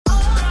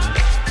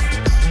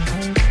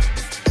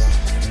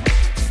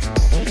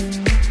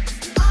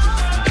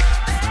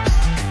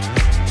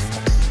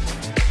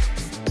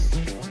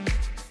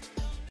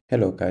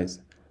Hello guys,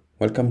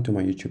 welcome to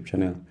my YouTube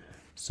channel.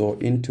 So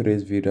in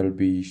today's video I'll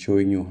be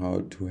showing you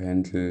how to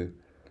handle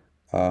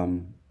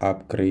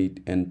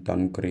upgrade and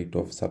downgrade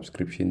of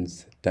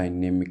subscriptions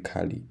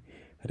dynamically,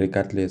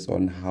 regardless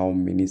on how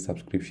many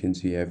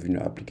subscriptions you have in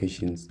your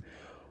applications.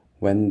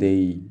 When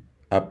they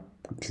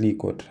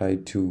click or try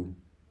to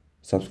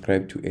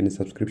subscribe to any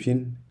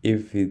subscription,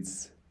 if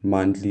it's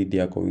monthly they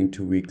are going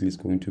to weekly, it's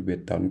going to be a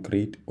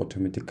downgrade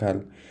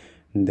automatical.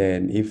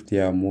 Then if they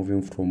are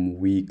moving from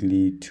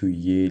weekly to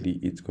yearly,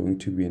 it's going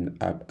to be an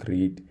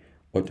upgrade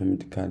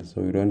automatical.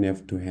 So you don't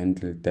have to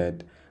handle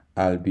that.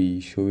 I'll be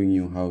showing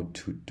you how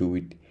to do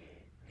it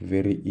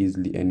very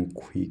easily and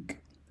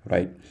quick,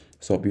 right?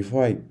 So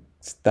before I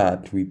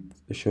start with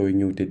showing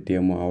you the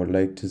demo, I would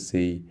like to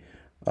say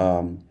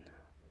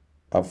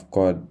I've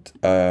got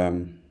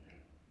a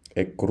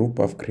group.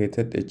 I've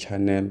created a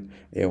channel,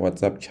 a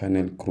WhatsApp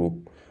channel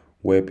group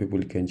where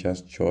people can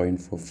just join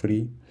for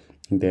free.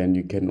 Then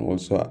you can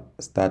also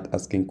start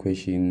asking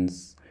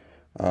questions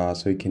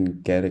so you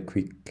can get a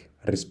quick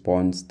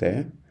response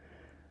there,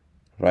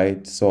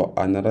 right? So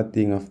another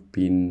thing, I've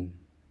been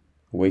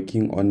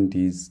working on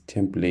this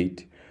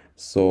template.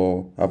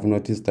 So I've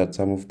noticed that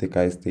some of the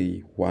guys,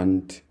 they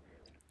want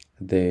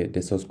the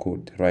source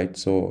code, right?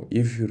 So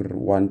if you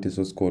want the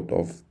source code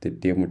of the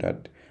demo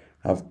that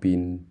I've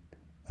been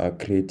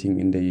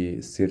creating in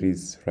the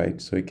series, right?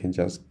 So you can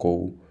just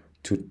go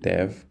to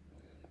dev,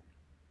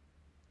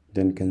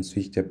 then you can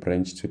switch the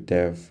branch to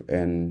dev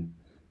and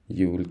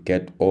you will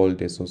get all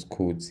the source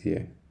codes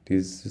here.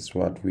 This is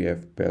what we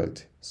have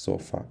built so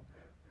far.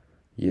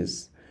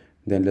 Yes,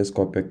 then let's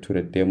go back to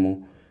the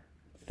demo.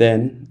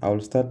 Then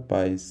I'll start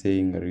by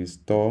saying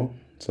restore,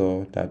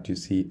 so that you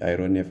see I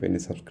don't have any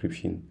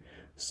subscription.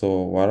 So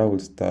what I'll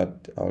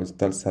start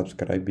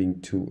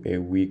subscribing to a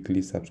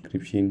weekly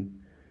subscription.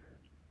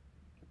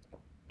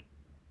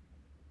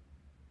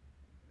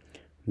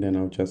 Then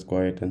I'll just go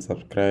ahead and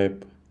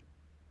subscribe.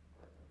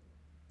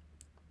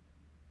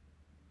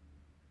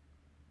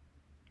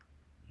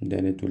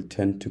 Then it will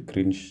turn to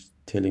green,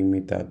 telling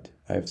me that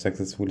I have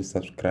successfully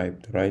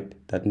subscribed, right?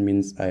 That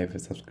means I have a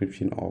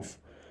subscription of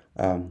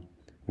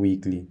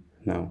weekly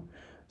now.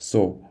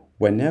 So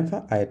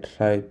whenever I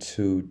try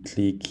to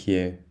click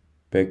here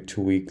back to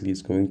weekly,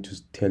 it's going to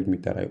tell me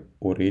that I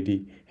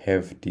already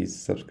have this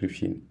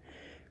subscription.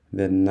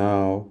 Then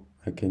now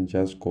I can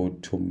just go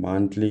to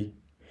monthly.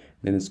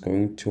 Then it's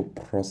going to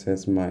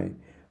process my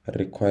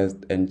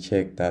request and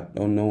check that,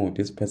 oh no,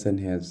 this person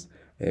has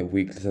a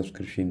weekly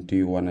subscription. Do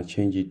you want to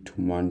change it to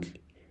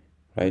monthly,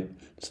 right?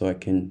 So I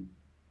can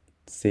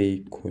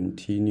say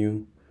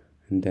continue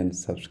and then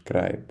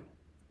subscribe.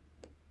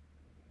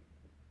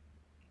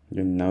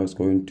 And now it's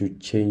going to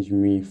change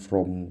me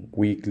from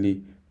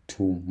weekly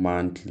to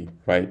monthly,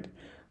 right?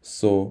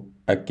 So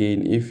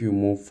again, if you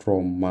move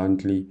from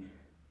monthly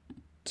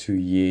to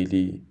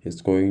yearly,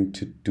 it's going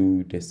to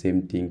do the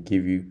same thing,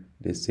 give you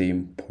the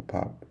same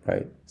pop-up,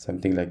 right?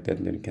 Something like that.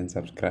 And then you can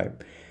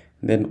subscribe.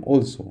 And then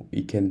also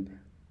you can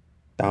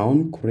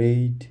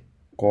downgrade,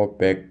 go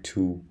back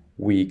to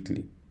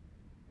weekly,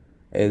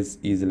 as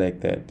easy like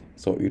that.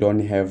 So you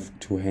don't have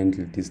to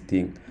handle this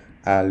thing.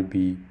 I'll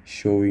be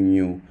showing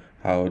you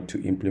how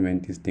to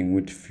implement this thing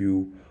with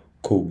few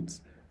codes,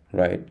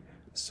 right?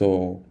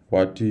 So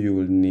what you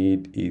will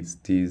need is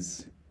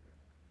this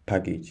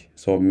package.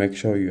 So make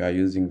sure you are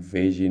using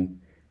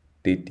version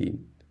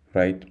 13,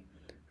 right?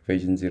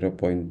 Version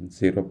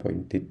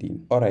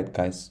 0.0.13. All right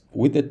guys,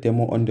 with the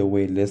demo on the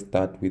way, let's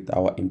start with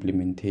our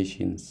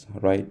implementations,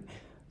 right?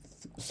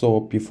 So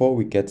before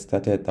we get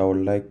started, I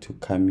would like to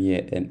come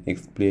here and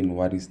explain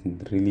what is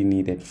really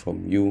needed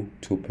from you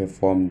to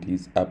perform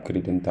this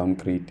upgrade and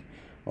downgrade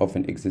of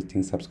an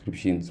existing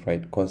subscriptions,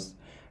 right? Because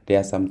there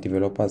are some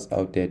developers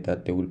out there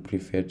that they will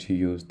prefer to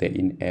use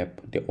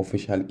the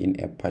official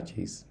in-app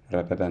purchase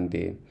rather than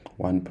the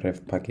one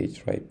pref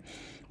package, right?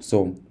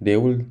 So they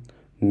will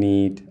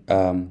need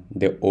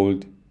the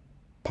old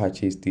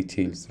purchase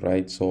details,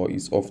 right? So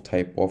it's of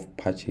type of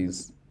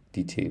purchase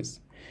details.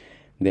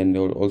 Then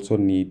they'll also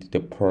need the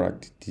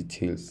product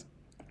details,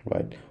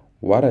 right?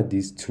 What are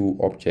these two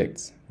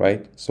objects,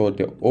 right? So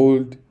the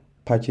old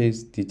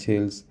purchase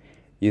details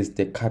is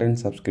the current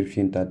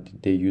subscription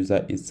that the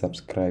user is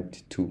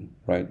subscribed to,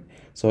 right?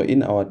 So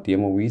in our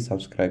demo, we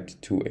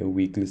subscribed to a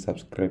weekly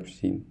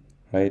subscription,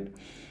 right?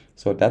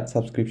 So that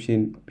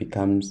subscription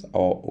becomes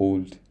our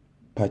old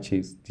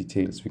purchase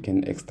details. We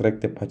can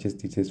extract the purchase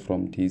details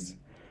from this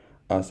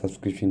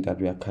subscription that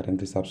we are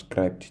currently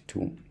subscribed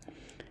to.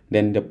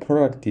 Then the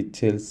product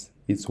details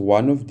is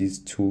one of these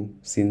two,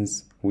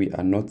 since we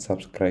are not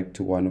subscribed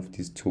to one of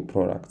these two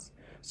products.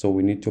 So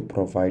we need to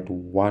provide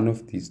one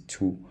of these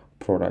two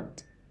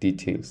product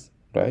details,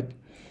 right?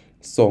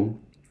 So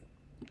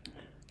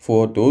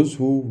for those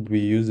who will be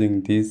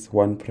using this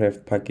one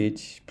pref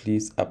package,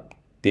 please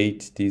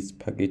update this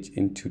package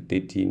into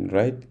 13,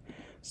 right?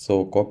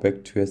 So go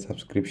back to a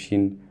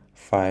subscription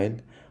file.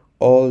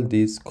 All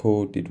this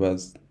code, it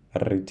was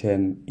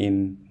written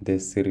in the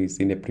series,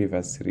 in the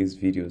previous series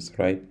videos,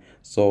 right?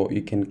 So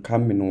you can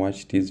come and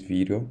watch this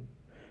video,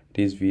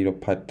 this video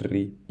part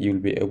 3, you'll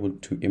be able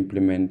to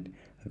implement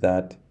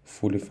that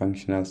fully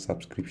functional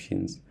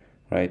subscriptions,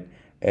 right?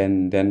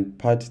 And then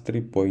part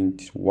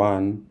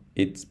 3.1,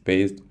 it's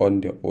based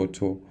on the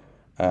auto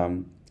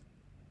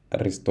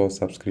restore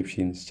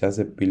subscriptions, just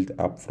a build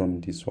up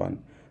from this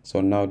one.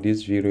 So now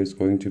this video is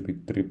going to be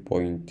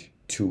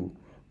 3.2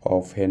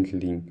 of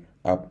handling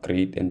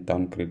upgrade and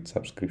downgrade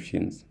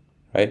subscriptions,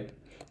 right?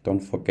 Don't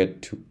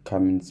forget to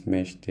come and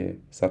smash the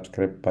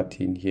subscribe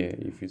button here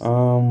if you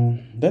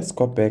let's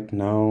go back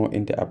now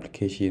in the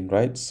application,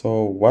 right?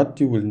 So what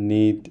you will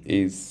need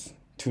is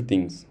two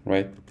things,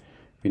 right?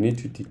 You need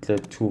to declare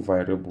two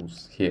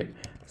variables here,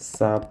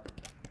 sub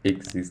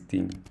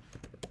existing.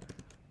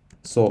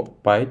 So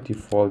by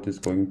default is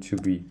going to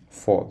be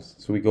false.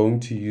 So we're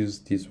going to use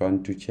this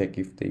one to check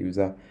if the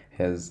user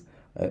has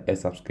a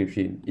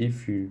subscription.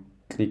 If you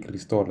click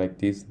restore like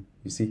this,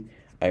 you see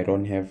I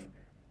don't have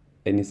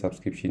any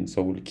subscription,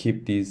 so we'll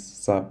keep this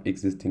sub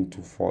existing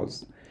to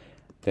false.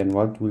 Then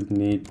what we'll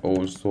need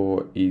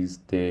also is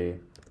the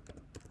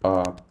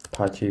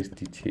purchase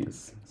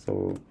details.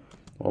 So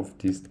of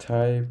this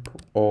type,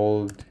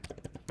 old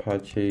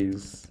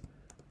purchase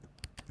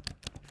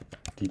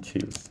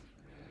details.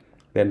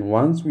 Then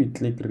once we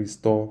click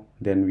restore,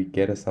 then we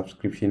get a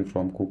subscription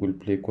from Google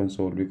Play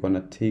Console. We're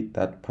gonna take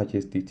that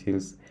purchase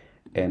details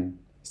and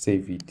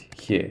save it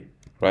here,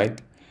 right?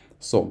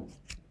 So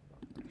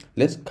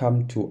let's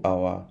come to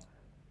our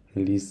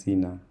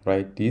listener,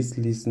 right? This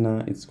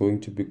listener is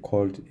going to be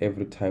called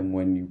every time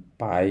when you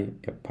buy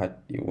a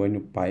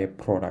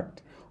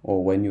product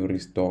or when you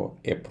restore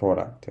a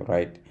product,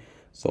 right?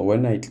 So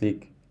when I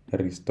click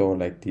restore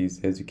like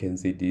this, as you can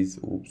see, this,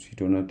 oops, you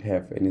do not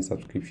have any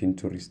subscription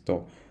to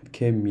restore.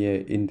 Came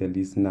here in the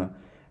listener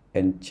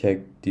and check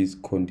these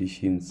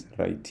conditions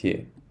right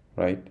here,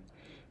 right?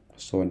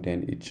 So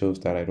then it shows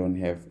that I don't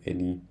have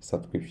any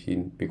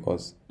subscription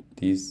because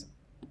this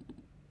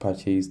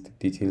purchased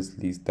details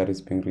list that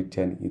is being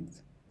written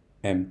is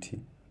empty.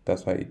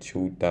 That's why it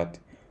showed that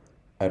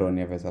I don't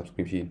have a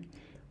subscription.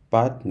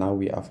 But now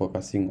we are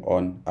focusing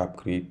on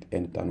upgrade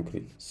and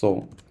downgrade.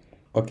 So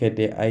okay,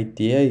 the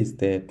idea is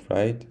that,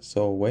 right?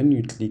 So when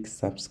you click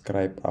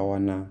subscribe, I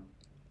wanna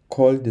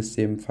call the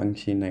same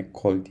function I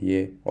called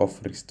here of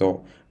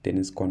restore. Then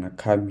it's gonna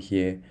come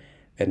here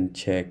and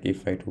check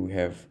if I do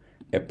have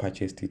a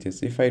purchase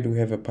details. If I do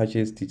have a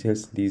purchase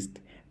details list,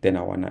 then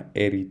I wanna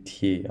add it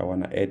here. I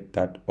wanna add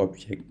that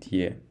object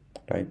here,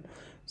 right?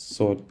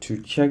 So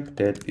to check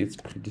that, it's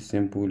pretty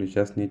simple. You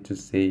just need to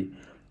say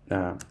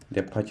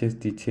the purchase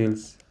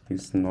details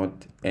is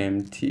not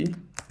empty.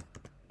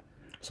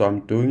 So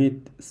I'm doing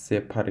it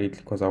separate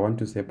because I want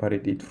to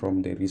separate it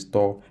from the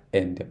restore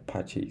and the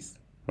purchase,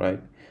 right?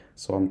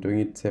 So I'm doing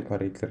it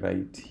separately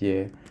right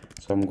here.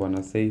 So I'm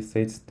gonna say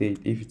set state.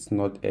 If it's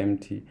not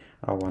empty,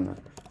 I wanna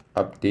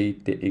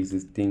update the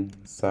existing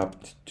sub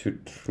to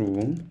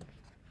true.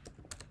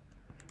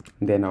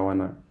 Then I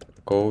wanna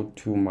go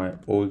to my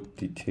old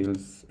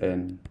details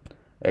and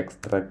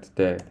extract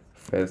the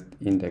first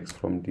index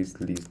from this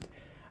list.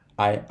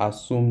 I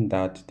assume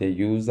that the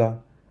user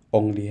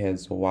only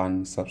has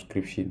one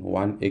subscription,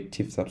 one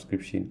active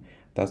subscription.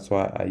 That's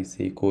why I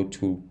say go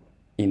to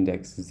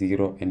index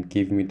 0 and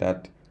give me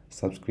that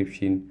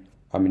subscription,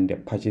 I mean the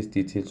purchase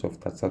details of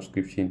that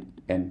subscription,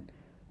 and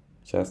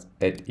just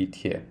add it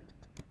here,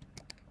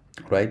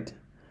 right?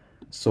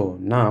 So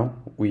now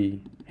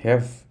we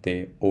have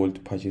the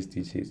old purchase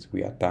details,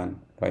 we are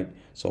done, right?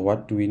 So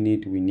what do we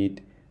need? We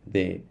need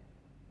the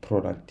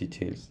product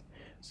details.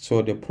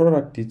 So the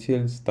product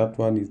details, that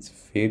one is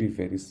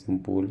very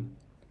simple.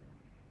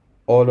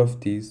 All of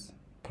these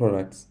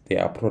products, they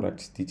are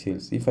product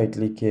details. If I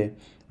click here,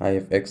 I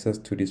have access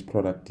to these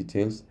product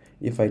details.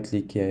 If I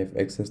click here, I have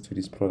access to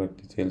these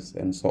product details,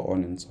 and so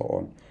on and so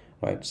on,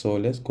 right? So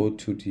let's go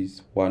to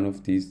this one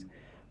of these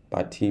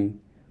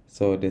button.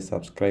 So the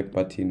subscribe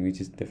button,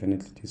 which is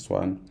definitely this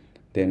one.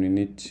 Then we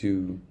need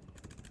to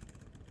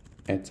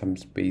add some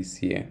space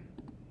here.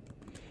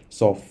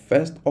 So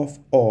first of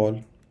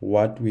all,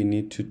 what we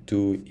need to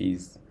do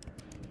is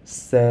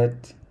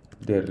set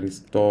the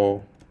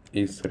restore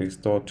is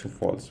restored to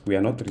false. We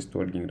are not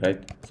restoring,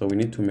 right? So we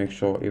need to make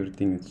sure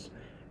everything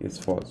is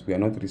false. We are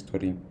not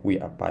restoring, we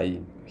are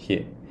buying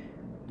here,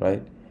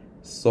 right?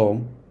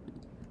 So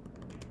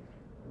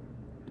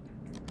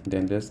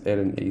then let's add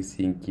an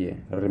async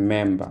here.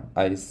 Remember,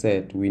 I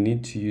said we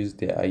need to use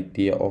the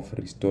idea of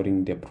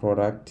restoring the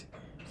product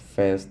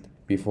first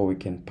before we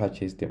can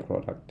purchase the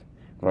product,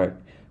 right?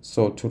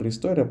 So to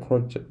restore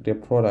the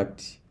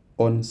product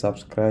on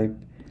subscribe,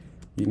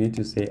 you need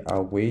to say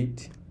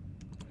await,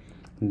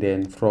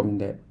 then from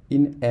the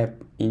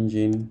in-app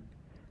engine,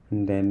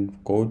 and then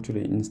go to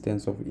the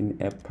instance of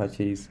in-app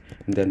purchase,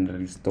 and then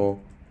restore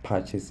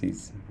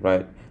purchases,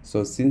 right?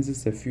 So since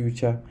it's a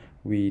future,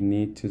 we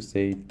need to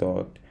say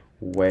dot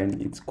when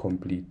it's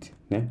complete,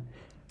 né?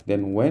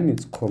 Then when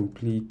it's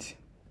complete,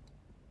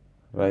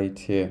 right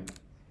here,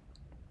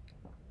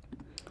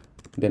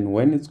 then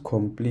when it's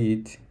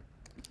complete,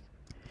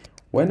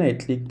 when I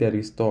click the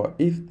restore,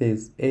 if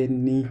there's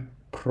any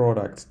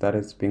products that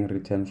is being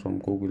returned from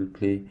Google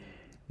Play,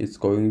 it's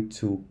going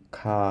to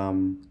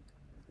come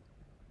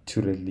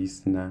to the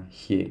listener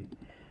here.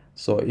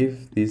 So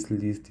if this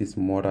list is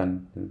more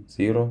than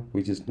 0,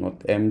 which is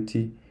not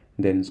empty,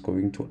 then it's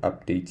going to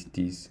update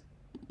this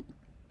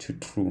to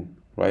true,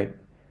 right?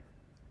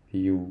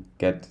 You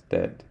get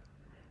that.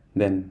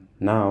 Then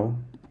now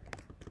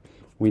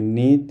we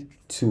need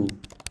to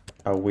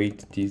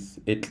await this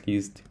at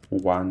least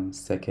 1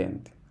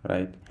 second,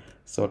 right?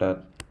 So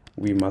that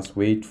we must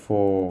wait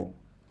for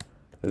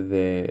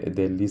the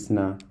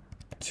listener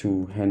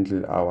to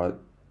handle our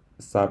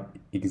sub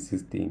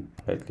existing,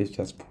 right? Let's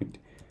just put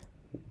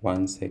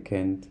 1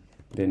 second,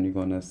 then we're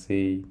gonna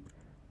say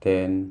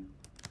then,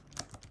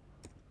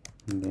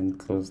 and then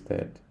close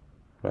that,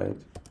 right?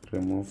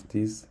 Remove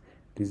this.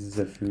 This is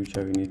a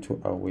future, we need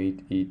to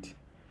await it,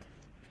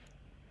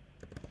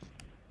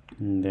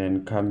 and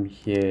then come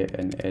here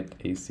and add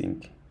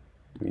async.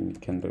 We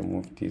can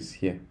remove this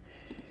here,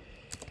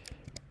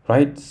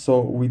 right?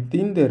 So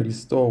within the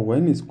restore,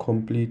 when it's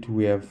complete,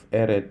 we have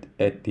added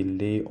a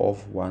delay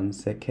of 1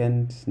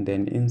 second.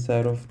 Then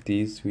inside of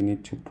this, we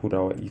need to put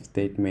our if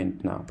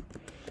statement now.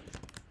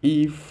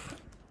 If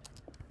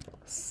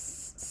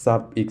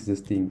sub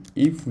existing,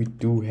 if we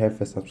do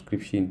have a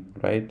subscription,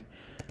 right,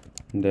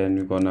 then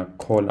we're gonna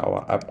call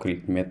our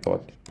upgrade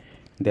method.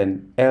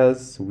 Then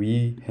else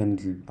we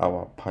handle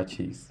our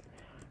purchase.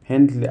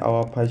 Handle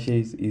our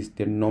purchase is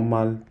the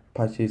normal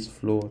purchase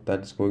flow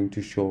that's going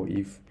to show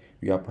if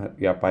you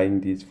are buying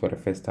this for the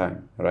first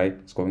time, right?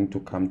 It's going to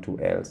come to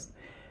else.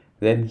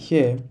 Then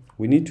here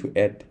we need to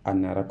add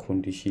another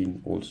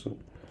condition also.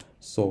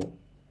 So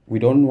we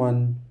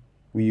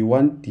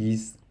want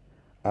these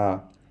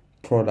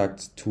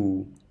products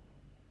to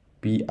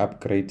be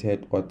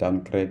upgraded or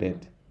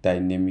downgraded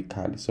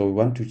dynamically. So we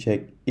want to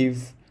check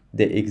if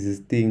the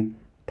existing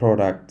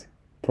product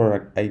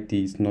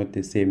ID is not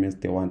the same as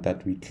the one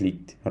that we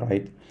clicked,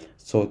 right?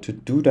 So to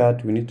do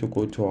that, we need to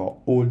go to our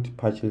old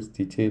purchase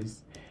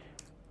details.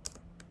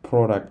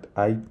 Product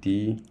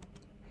ID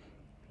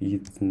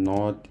is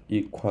not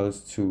equals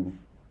to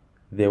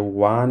the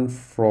one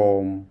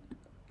from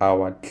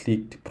our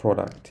clicked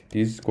product.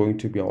 This is going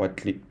to be our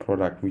clicked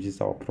product, which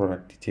is our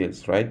product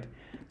details, right?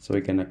 So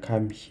we're gonna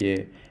come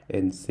here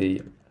and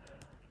say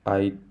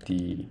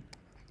ID,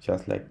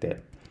 just like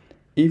that.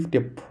 If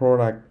the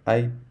product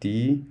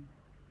ID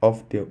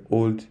of the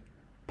old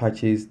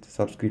purchased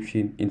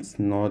subscription is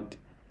not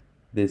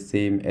the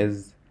same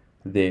as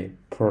the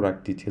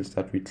product details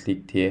that we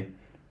clicked here,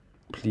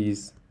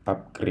 please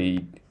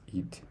upgrade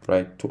it,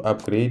 right? To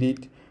upgrade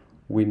it,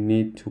 we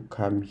need to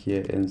come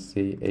here and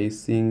say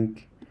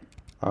async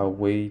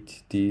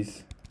await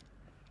this,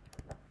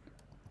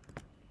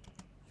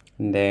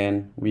 and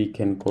then we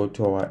can go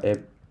to our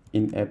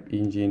in-app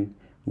engine,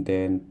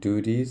 then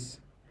do this,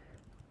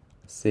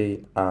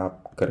 say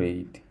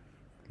upgrade,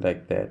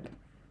 like that.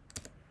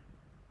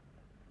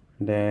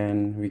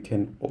 Then we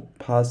can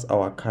pass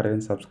our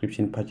current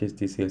subscription purchase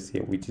details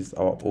here, which is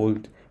our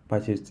old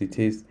purchase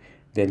details.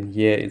 Then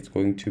here it's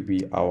going to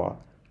be our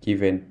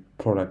given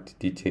product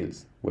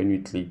details when we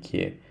click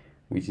here,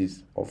 which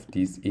is of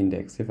this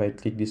index. If I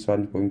click this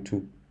one, it's going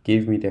to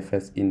give me the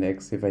first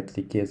index. If I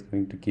click here, it's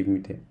going to give me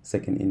the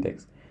second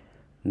index,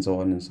 and so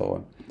on and so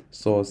on.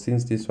 So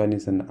since this one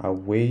is an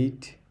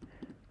await,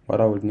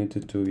 what I would need to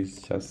do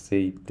is just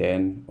say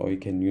then, or you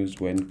can use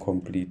when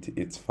complete,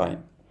 it's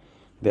fine.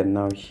 Then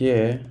now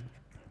here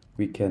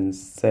we can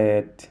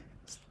set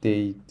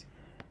state.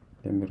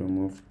 Let me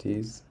remove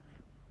this.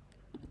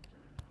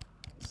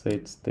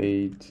 Set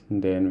state,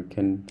 and then we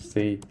can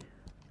say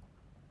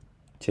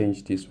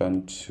change this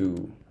one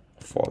to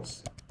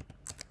false,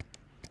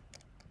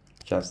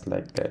 just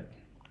like that,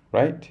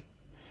 right?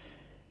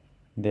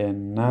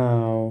 Then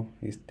now,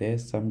 is there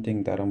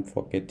something that I'm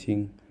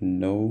forgetting?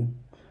 No.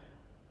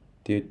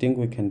 Do you think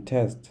we can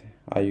test?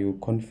 Are you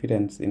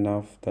confident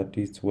enough that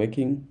it's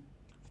working?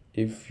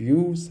 If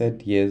you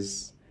said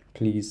yes,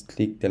 please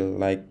click the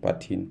like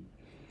button.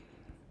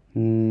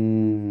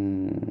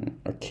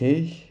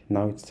 Okay,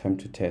 now it's time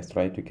to test,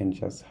 right? You can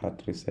just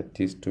hard reset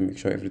this to make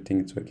sure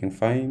everything is working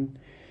fine.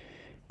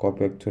 Go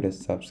back to the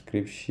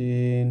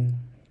subscription.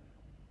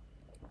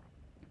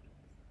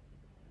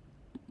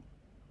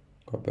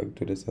 Go back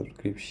to the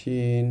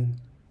subscription.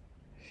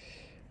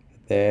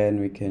 Then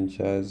we can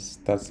just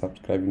start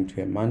subscribing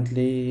to a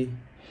monthly.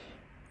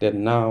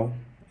 Then now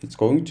it's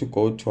going to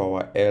go to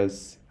our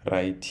else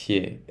right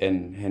here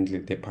and handle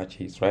the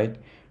purchase, right?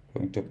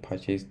 Going to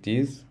purchase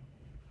this.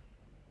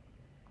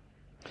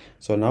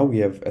 So now we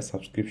have a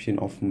subscription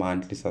of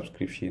monthly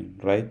subscription,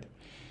 right?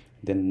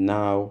 Then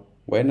now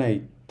when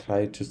I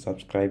try to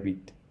subscribe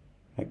it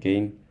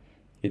again,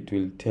 it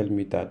will tell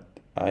me that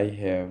I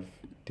have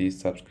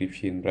this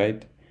subscription,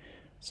 right?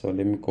 So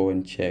let me go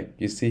and check.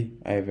 You see,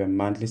 I have a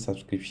monthly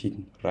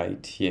subscription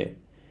right here.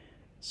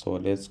 So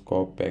let's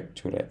go back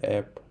to the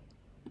app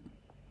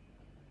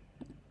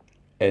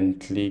and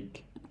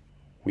click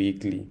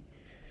weekly.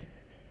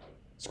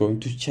 It's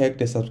going to check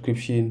the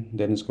subscription,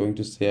 then it's going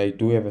to say I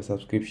do have a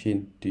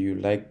subscription. Do you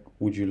like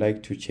would you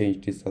like to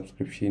change this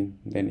subscription?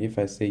 Then if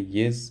I say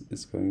yes,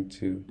 it's going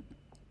to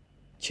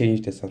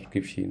change the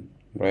subscription,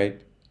 right?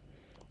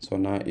 So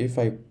now if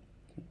I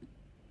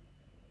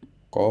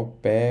go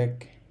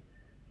back,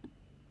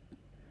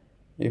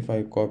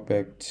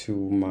 to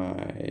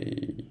my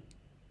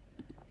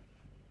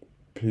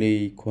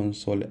Play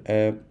Console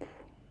app,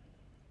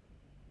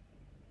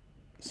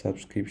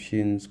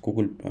 subscriptions,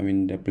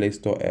 the Play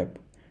Store app,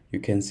 you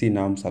can see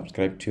now I'm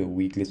subscribed to a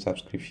weekly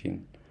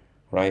subscription,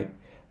 right?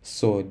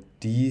 So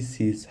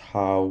this is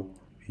how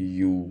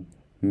you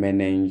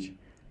manage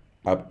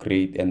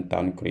upgrade and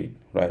downgrade,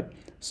 right?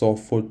 So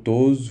for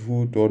those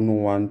who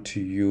don't want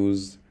to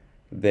use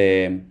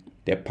the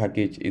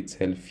package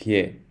itself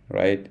here,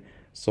 right,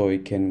 so you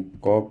can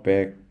go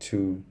back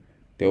to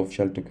the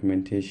official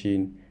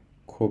documentation,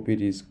 copy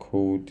this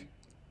code,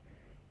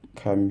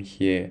 come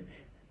here.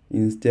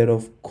 Instead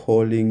of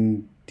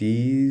calling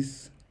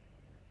this,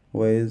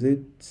 where is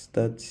it,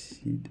 start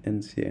it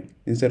ends here,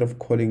 instead of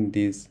calling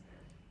this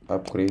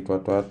upgrade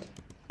what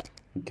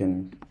you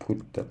can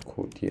put that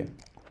code here.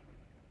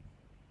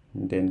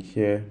 And then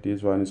here,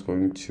 this one is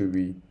going to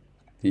be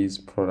these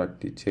product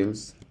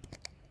details,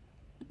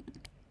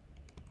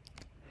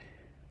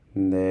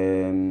 and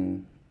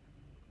then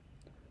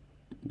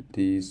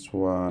this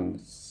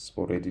one's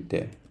already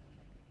there,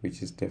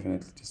 which is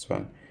definitely this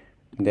one.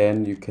 And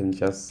then you can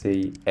just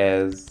say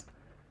as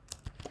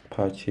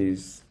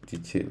purchase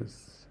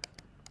details.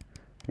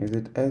 Is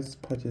it as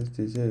purchase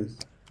details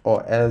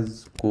or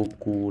as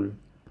Google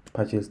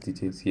purchase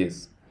details?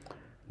 Yes.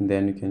 And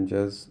then you can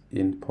just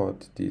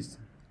import this.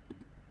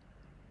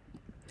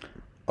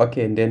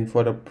 Okay, and then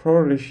for the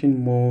proration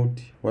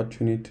mode, what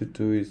you need to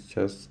do is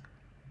just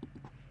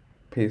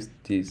paste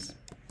this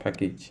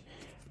package,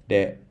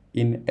 the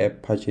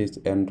in-app purchase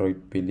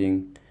Android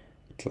billing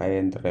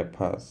client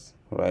wrappers,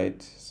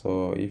 right?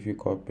 So if you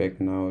go back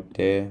now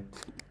there,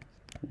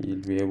 you'll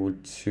be able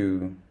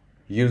to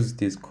use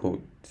this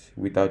code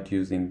without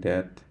using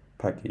that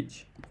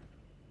package,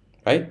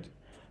 right?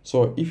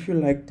 So if you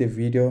like the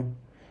video,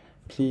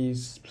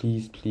 please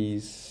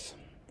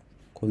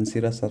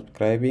consider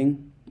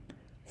subscribing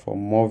for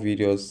more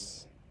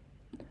videos,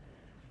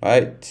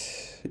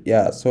 right?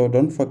 Yeah, so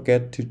don't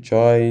forget to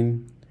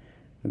join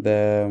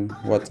the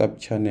WhatsApp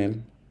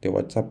channel, the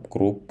WhatsApp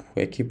group.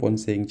 I keep on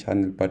saying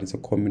channel, but it's a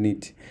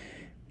community.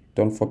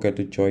 Don't forget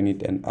to join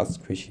it and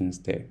ask questions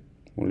there.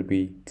 We'll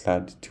be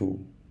glad to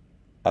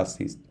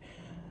assist.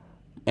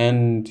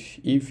 And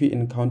if you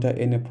encounter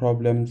any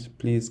problems,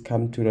 please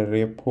come to the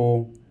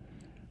repo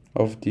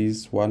of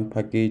this one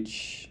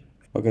package.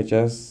 Okay,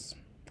 just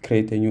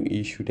create a new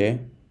issue there,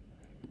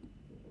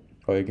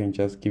 or you can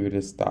just give it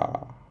a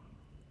star.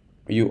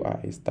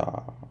 UI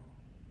star.